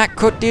and a pack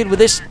could deal with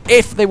this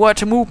if they were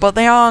to move, but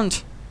they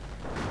aren't.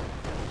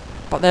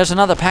 But there's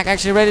another pack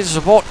actually ready to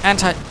support.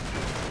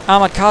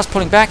 Anti-armored cars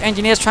pulling back.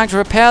 Engineers trying to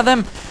repair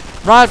them.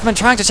 Riflemen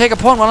trying to take a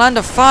point while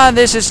under fire.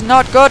 This is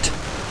not good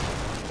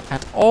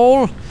at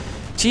all.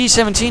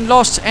 T-17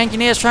 lost.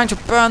 Engineers trying to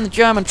burn the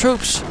German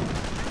troops.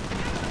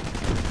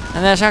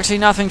 And there's actually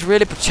nothing to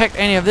really protect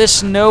any of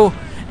this. No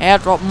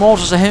airdrop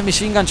mortars or heavy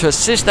machine gun to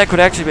assist. That could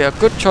actually be a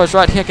good choice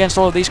right here against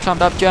all of these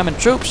clumped up German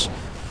troops.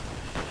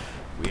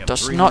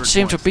 Does not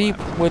seem to be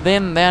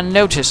within their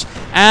notice.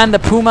 And the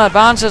Puma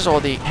advances,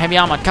 or the heavy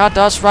armored car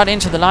does, right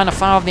into the line of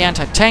fire of the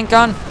anti-tank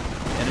gun.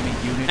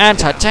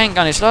 Anti-tank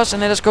gun is lost,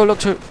 and let us go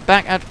look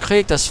back at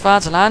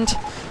KriegDasVaterland,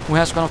 who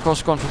has of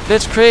course gone for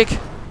Blitzkrieg.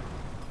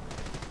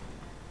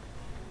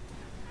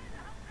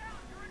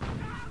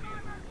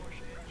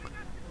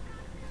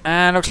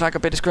 And looks like a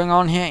bit is going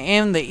on here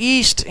in the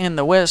east. In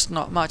the west,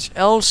 not much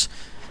else.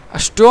 A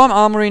storm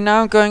armory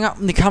now going up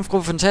in the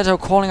Kampfgruppe Von Tettau,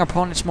 calling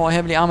upon its more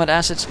heavily armored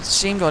assets, it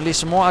seemed, or at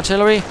least some more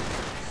artillery.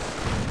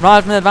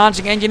 Riflemen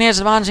advancing, engineers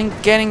advancing,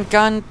 getting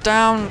gunned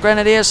down,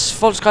 grenadiers,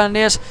 false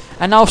grenadiers,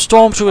 and now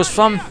stormtroopers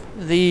from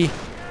the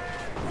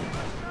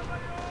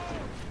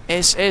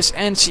SS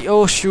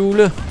NCO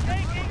Schule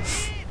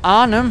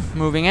Arnhem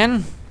moving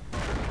in,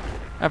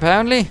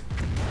 apparently,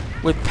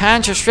 with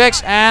Panzer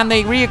Streks, and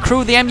they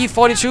recruit the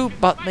MG42,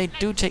 but they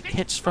do take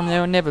hits from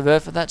their own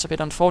Nebelwerfer. That's a bit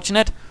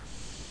unfortunate.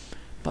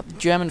 But the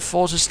German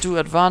forces do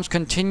advance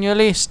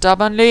continually,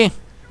 stubbornly,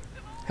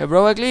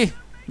 heroically,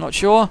 not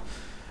sure.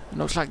 It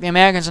looks like the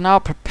Americans are now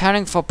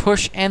preparing for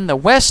push in the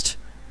west,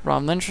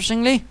 rather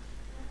interestingly.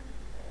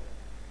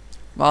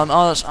 While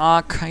others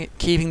are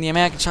keeping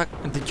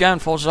the German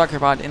forces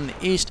occupied in the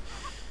east.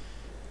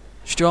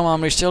 Storm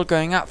armory still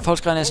going up, false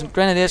grenadiers and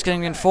grenadiers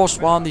getting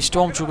reinforced while the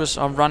stormtroopers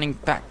are running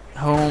back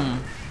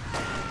home.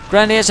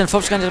 Grenadiers and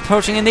false grenadiers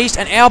approaching in the east,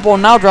 and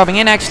Airborne now dropping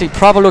in, actually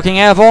proper looking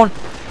Airborne.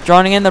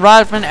 Joining in the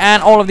riflemen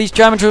and all of these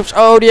German troops.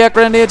 Oh dear,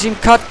 grenadier team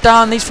cut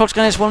down. These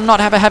Volksgrenadiers will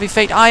not have a happy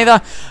fate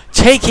either.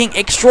 Taking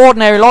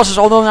extraordinary losses,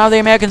 although now the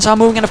Americans are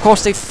moving, and of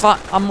course they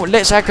are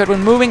less accurate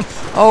when moving.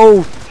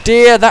 Oh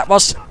dear, that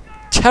was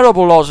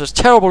terrible losses.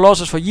 Terrible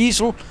losses for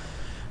Yeazel.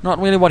 Not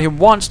really what he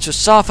wants to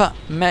suffer.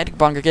 Medic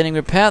bunker getting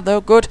repaired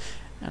though, good.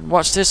 And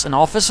what's this, an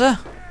officer?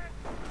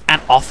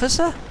 An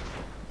officer?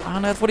 How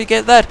on earth would he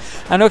get that?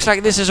 And looks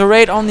like this is a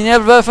raid on the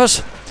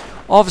Nebelwerfers.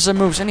 Officer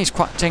moves in, he's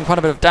taking quite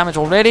a bit of damage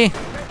already.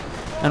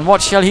 And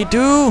what shall he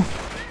do?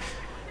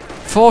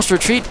 Forced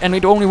retreat, and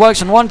it only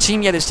works on one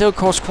team, yet it still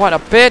costs quite a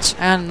bit,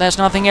 and there's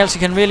nothing else he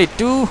can really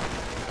do.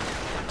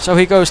 So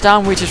he goes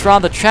down, which is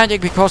rather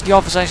tragic, because the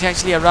officer is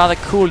actually a rather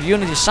cool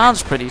unit. He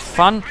sounds pretty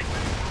fun,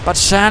 but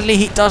sadly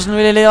he doesn't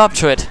really live up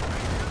to it.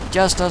 He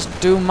just doesn't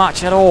do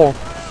much at all.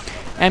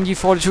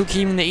 MG42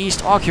 keeping the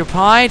east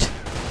occupied,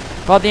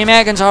 but the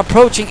Americans are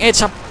approaching.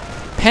 It's a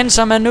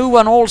pincer maneuver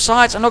on all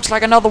sides, and looks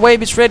like another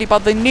wave is ready, but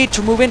they need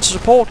to move in to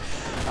support.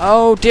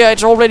 Oh dear,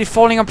 it's already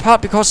falling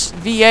apart because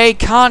VA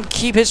can't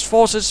keep his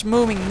forces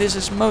moving. This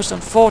is most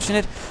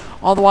unfortunate.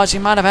 Otherwise he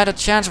might have had a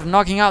chance of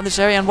knocking out this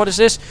area. And what is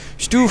this?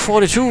 Stu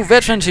 42,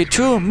 Veteran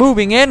C2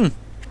 moving in.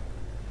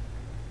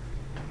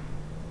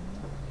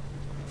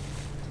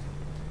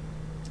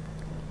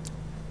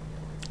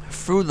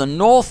 Through the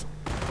north.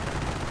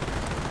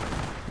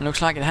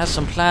 Looks like it has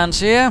some plans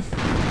here.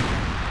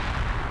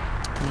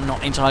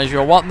 Not entirely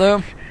sure what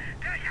though.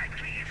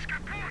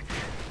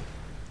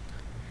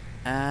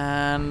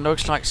 And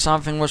looks like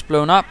something was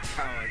blown up.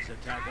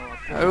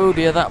 Oh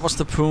dear, that was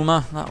the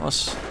Puma. That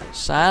was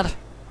sad.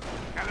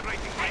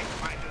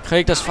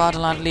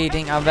 KriegDasVaterland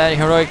leading a very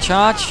heroic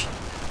charge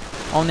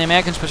on the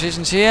Americans'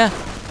 positions here.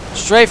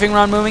 Strafing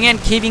run moving in,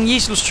 keeping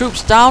Yeazel's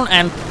troops down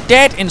and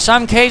dead in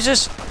some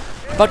cases.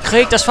 But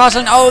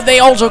KriegDasVaterland, oh, they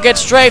also get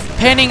strafed,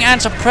 pinning and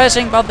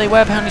suppressing, but they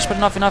were apparently split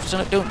enough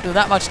to don't do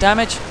that much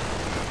damage.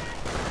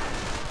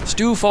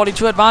 Stu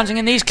 42 advancing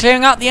in these,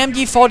 clearing out the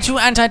MG42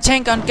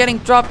 anti-tank gun, getting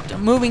dropped,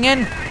 moving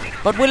in.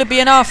 But will it be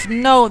enough?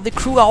 No, the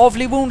crew are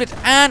awfully wounded,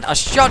 and a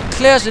shot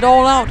clears it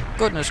all out.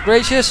 Goodness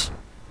gracious.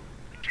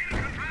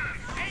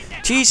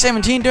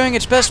 T-17 doing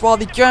its best while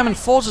the German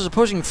forces are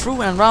pushing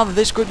through, and rather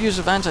this good use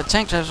of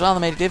anti-tanks has rather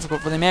made it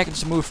difficult for the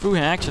Americans to move through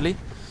here, actually.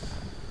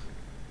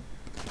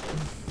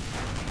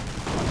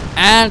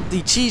 And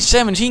the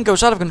T-17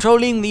 goes out of control,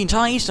 leaving the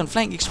entire eastern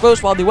flank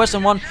exposed, while the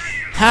western one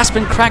has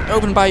been cracked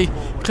open by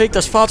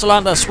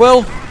KriegDasVaterland as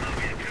well.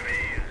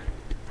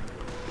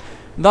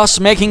 Thus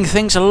making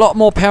things a lot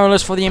more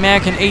perilous for the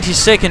American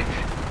 82nd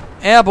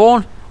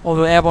Airborne.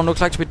 Although Airborne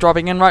looks like to be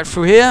dropping in right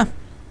through here.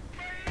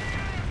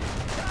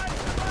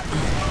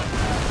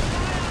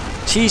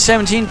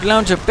 T-17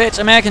 blown to bits.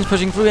 Americans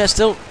pushing through here.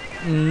 Still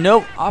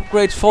no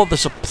upgrades for the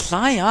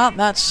supply.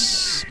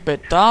 That's a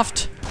bit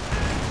daft.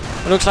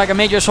 It looks like a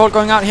major assault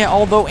going out here,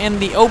 although in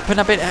the open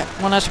a bit.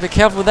 One has to be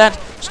careful with that.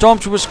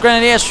 Stormtroopers,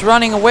 grenadiers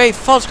running away.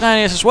 False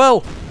grenadiers as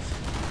well.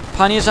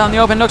 Pioneers out in the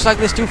open. Looks like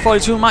this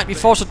 242 might be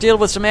forced to deal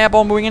with some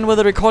Airborne moving in with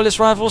the recoilless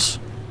rifles.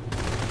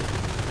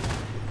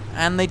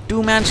 and they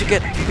do manage to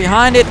get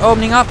behind it,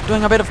 opening up,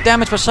 doing a bit of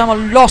damage, but some are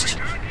lost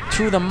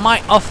to the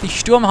might of the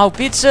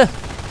Sturmhaubitze.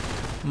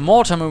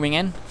 Mortar moving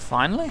in,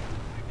 finally.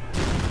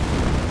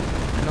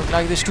 It looks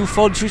like this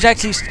 242 is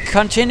actually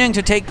continuing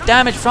to take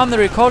damage from the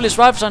recoilless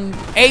rifles,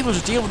 unable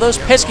to deal with those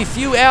pesky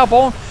few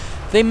airborne.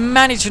 They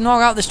manage to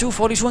knock out the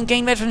Stu-42 and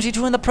gain veterancy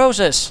 2 in the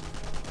process.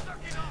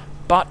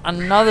 But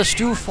another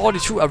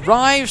Stu-42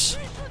 arrives.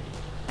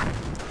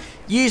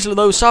 Yeazel,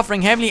 though,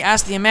 suffering heavily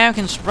as the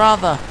Americans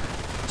rather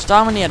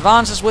stubbornly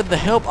advances with the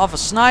help of a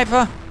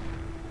sniper.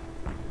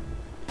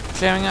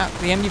 Clearing out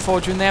the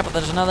MG-42 in there, but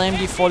there's another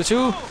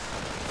MG-42.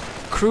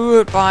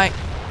 Crewed by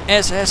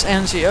SS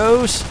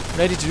NCOs,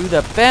 ready to do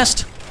their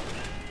best.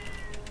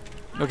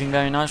 Looking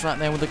very nice right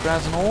there with the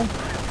grass and all.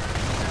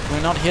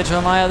 We're not here to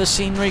admire the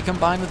scenery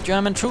combined with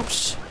German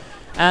troops.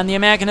 And the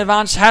American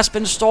advance has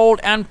been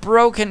stalled and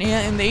broken here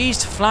in the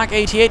east. Flak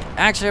 88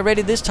 actually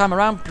ready this time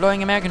around,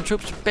 blowing American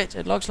troops a bit,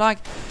 it looks like.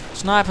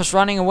 Snipers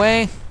running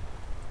away.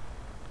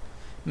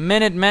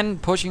 Minutemen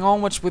pushing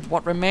onwards with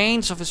what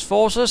remains of his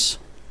forces.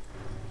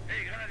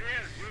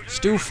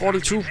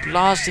 Stu-42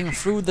 blasting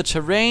through the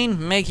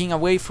terrain, making a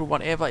way through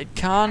whatever it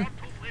can.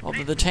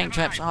 Although the tank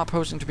traps are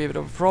posing to be a bit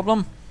of a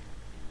problem.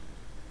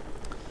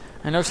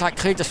 And looks like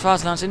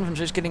KriegDasVaterland's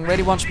infantry is getting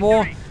ready once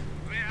more.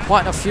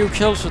 Quite a few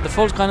kills with the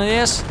Full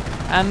Grenadiers,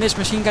 and this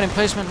machine gun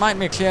emplacement might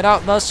be cleared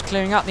out, thus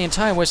clearing out the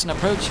entire western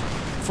approach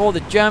for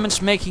the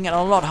Germans, making it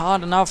a lot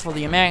harder now for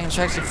the Americans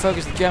to actually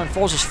focus the German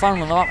forces,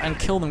 funnel them up and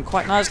kill them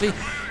quite nicely.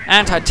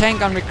 Anti-tank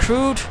gun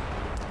recruit.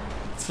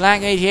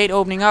 Flag 88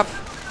 opening up.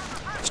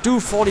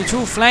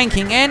 Stu-42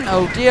 flanking in.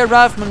 Oh dear,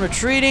 riflemen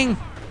retreating.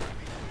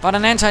 But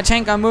an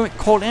anti-tank gun movement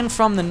called in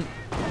from the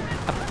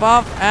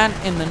above and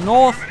in the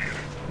north.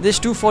 This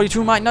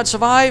Stu-42 might not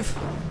survive.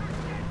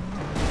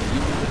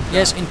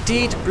 Yes,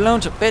 indeed,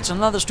 blown to bits.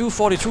 Another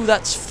Stu-42.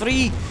 That's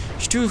 3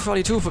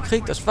 Stu-42 for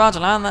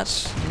KriegDasVaterland.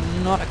 That's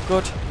not a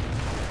good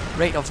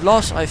rate of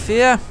loss, I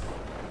fear.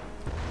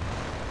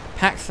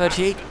 Pack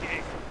 38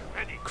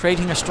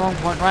 creating a strong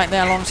point right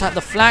there alongside the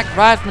flag.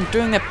 Riflemen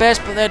doing their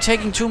best, but they're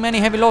taking too many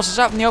heavy losses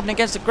out in the open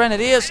against the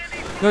Grenadiers.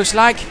 Looks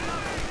like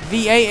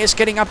VA is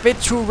getting a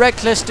bit too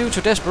reckless due to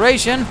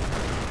desperation.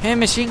 Here,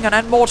 machine gun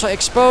and mortar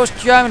exposed.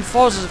 German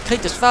forces of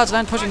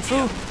KriegDasVaterland pushing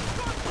through.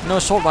 No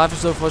assault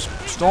rifles though for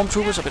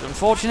stormtroopers, a bit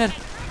unfortunate.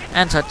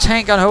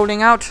 Anti-tank gun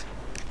holding out.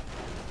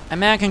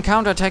 American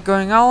counterattack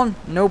going on.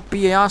 No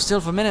BAR still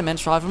for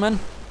Minutemen's riflemen.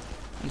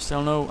 And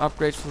still no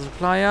upgrades for the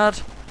supply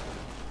yard.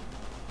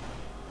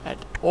 At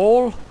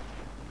all.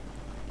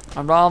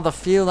 I rather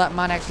feel that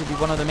might actually be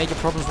one of the major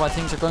problems why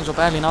things are going so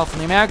badly now for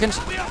the Americans.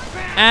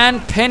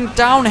 And pinned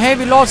down,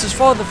 heavy losses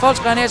for the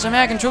Volksgrenadiers.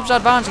 American troops are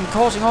advancing,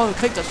 causing all the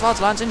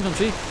KriegDasVaterland's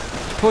infantry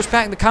to push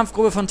back. The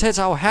Kampfgruppe Von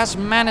Tettau has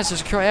managed to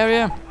secure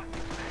area.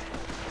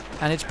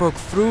 And it's broke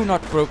through,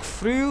 not broke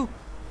through.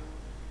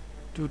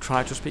 Do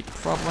try to speak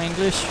proper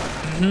English.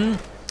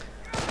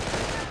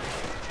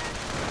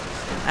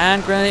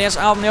 And Grenadiers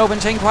out in the open,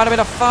 taking quite a bit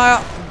of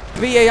fire.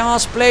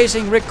 BARs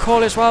blazing,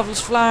 recoilless rifles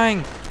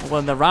flying.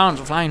 Well, the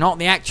rounds are flying, not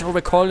the actual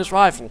recoilless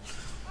rifle.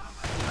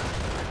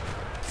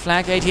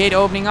 Flag 88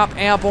 opening up,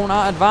 Airborne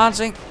are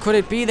advancing. Could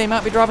it be they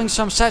might be dropping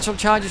some satchel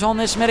charges on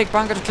this medic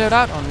bunker to clear it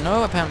out? Oh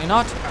no, apparently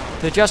not.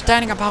 They're just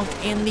standing about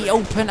in the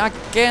open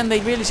again. They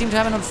really seem to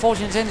have an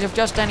unfortunate tendency of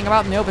just standing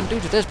about in the open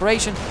due to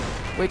desperation,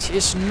 which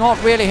is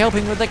not really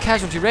helping with the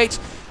casualty rates.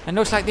 And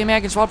looks like the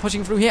Americans, while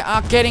pushing through here,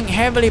 are getting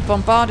heavily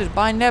bombarded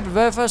by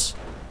Nebelwerfers.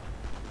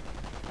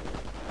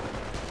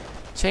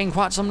 Taking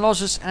quite some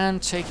losses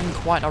and taking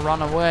quite a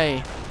run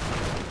away.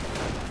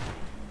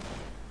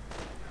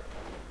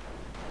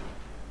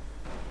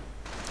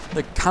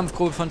 The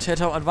Kampfgruppe Von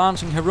Tettau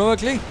advancing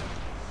heroically,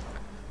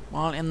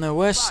 while in the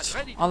west,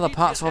 other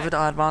parts of it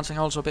are advancing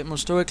also a bit more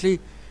stoically,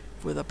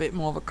 with a bit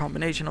more of a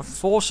combination of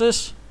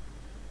forces.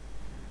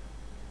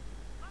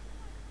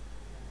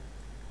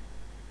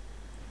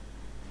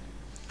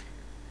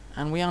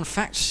 And we are in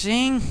fact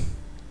seeing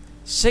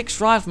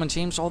 6 rifleman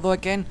teams, although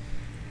again,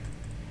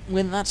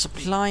 with that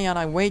supply yard,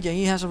 I wager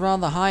he has a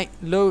rather high,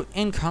 low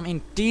income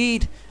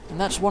indeed, and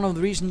that's one of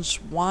the reasons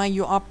why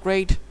you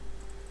upgrade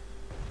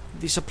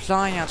the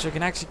supply yard, so you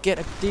can actually get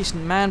a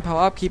decent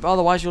manpower upkeep.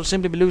 Otherwise you'll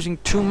simply be losing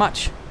too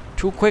much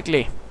too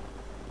quickly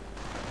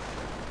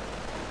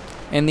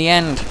in the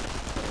end.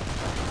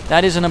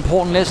 That is an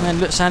important lesson,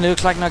 and sadly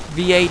looks like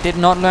VA did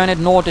not learn it,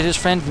 nor did his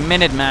friend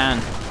Minuteman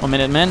or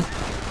Minutemen.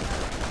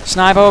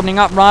 Sniper opening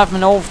up,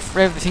 riflemen,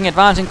 everything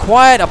advancing.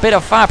 Quite a bit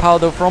of firepower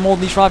though from all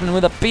these riflemen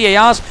with the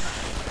BARs.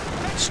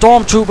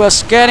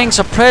 Stormtroopers getting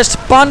suppressed.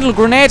 Bundle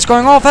grenades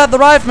going off at the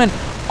riflemen,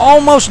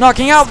 almost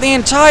knocking out the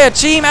entire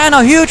team, and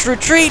a huge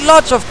retreat.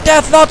 Lots of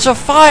death, lots of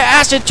fire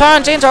as it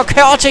turns into a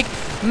chaotic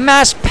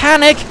mass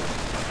panic.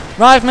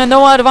 Riflemen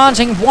though are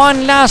advancing.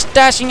 One last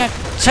dashing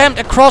attempt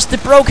across the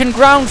broken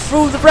ground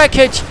through the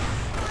wreckage.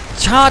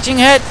 Charging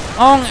head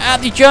on at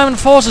the German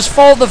forces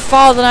for the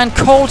fatherland,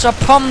 calls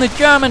upon the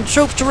German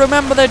troops to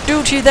remember their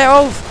duty, their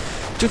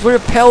oath, to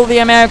repel the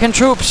American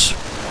troops.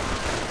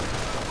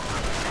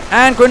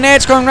 And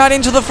grenades going right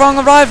into the throng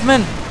of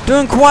riflemen,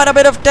 doing quite a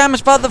bit of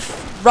damage, but the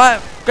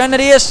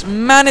Grenadiers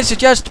managed to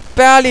just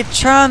barely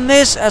turn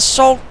this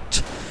assault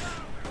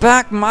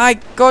back. My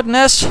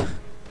goodness.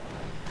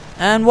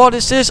 And what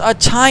is this? A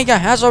tiger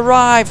has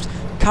arrived.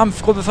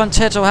 Kampfgruppe Von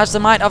Tettau has the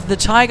might of the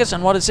tigers.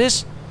 And what is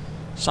this?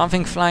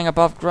 Something flying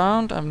above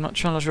ground. I'm not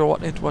sure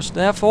what it was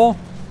there for.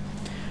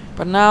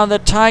 But now the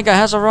tiger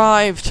has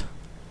arrived.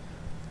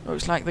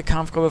 Looks like the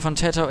Kampfgruppe Von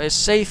Tettau is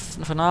safe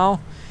for now.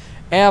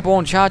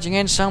 Airborne charging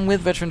in, some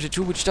with veteran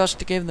 2, which does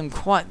give them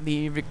quite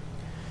the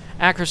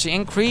accuracy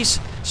increase.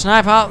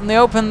 Sniper out in the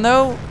open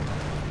though.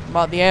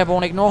 But the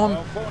Airborne ignore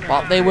him.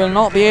 But they will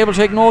not be able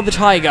to ignore the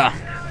tiger.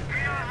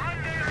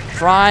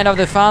 Pride of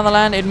the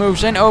Fatherland. It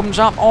moves in, opens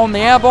up on the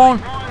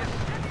Airborne.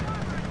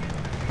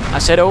 I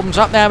said opens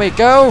up, there we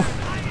go.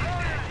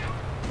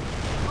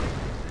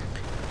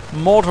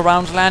 Mortar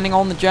rounds landing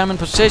on the German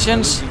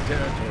positions.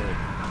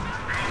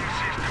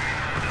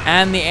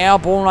 And the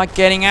Airborne are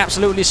getting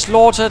absolutely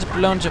slaughtered,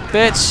 blown to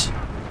bits.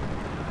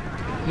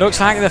 Looks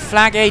like the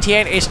Flak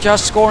 88 is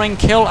just scoring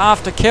kill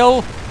after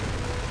kill.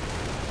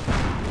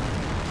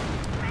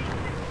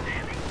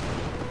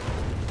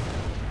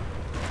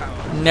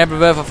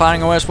 Nebelwerfer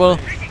firing away as well.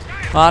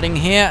 Fighting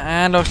here,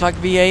 and looks like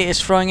VA is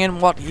throwing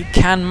in what he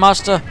can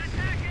muster.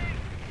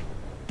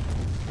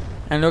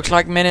 And looks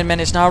like Minutemen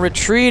is now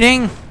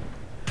retreating.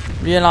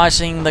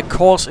 Realizing the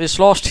course is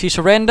lost, he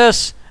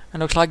surrenders.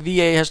 And looks like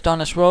VA has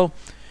done as well.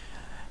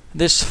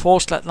 This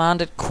force that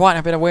landed quite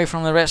a bit away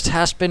from the rest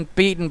has been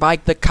beaten by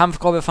the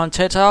Kampfgruppe Von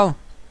Tettau.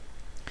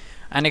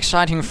 An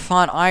exciting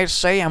fight, I'd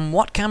say. And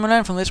what can we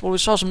learn from this? Well, we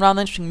saw some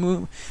rather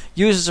interesting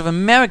uses of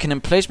American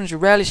emplacements. You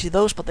rarely see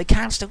those, but they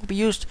can still be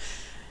used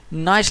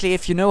nicely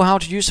if you know how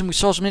to use them. We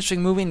saw some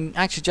interesting moving,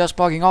 actually just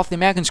bugging off the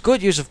Americans.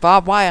 Good use of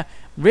barbed wire,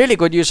 really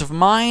good use of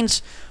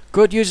mines,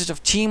 good uses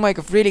of teamwork,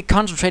 of really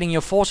concentrating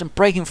your force and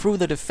breaking through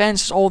the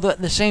defenses. Although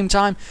at the same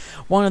time,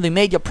 one of the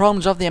major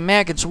problems of the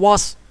Americans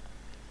was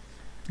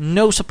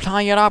no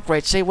supply yard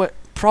upgrades. They were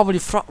probably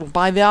throttled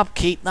by the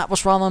upkeep. That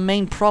was rather the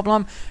main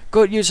problem.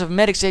 Good use of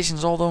medic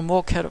stations, although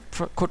more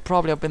could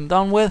probably have been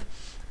done with.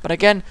 But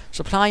again,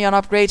 supply yard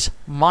upgrades,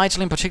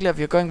 vital in particular if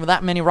you're going with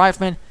that many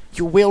riflemen.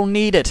 You will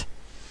need it.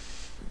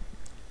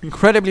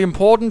 Incredibly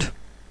important.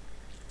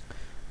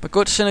 But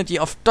good synergy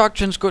of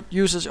doctrines, good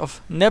uses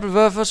of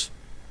Nebelwerfers,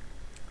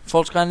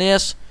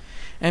 Volksgrenadiers,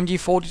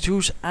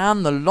 MG42s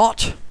and the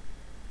lot.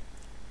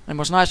 It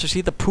was nice to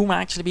see the Puma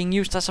actually being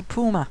used as a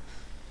Puma.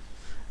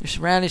 You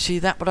rarely see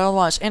that, but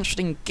otherwise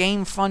interesting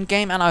game, fun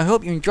game, and I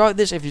hope you enjoyed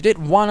this. If you did,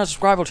 why not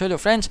subscribe or tell your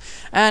friends?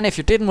 And if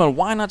you didn't, well,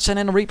 why not send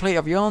in a replay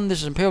of your own?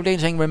 This is Imperial Dane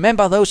saying,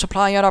 remember those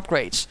supply yard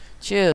upgrades. Cheers.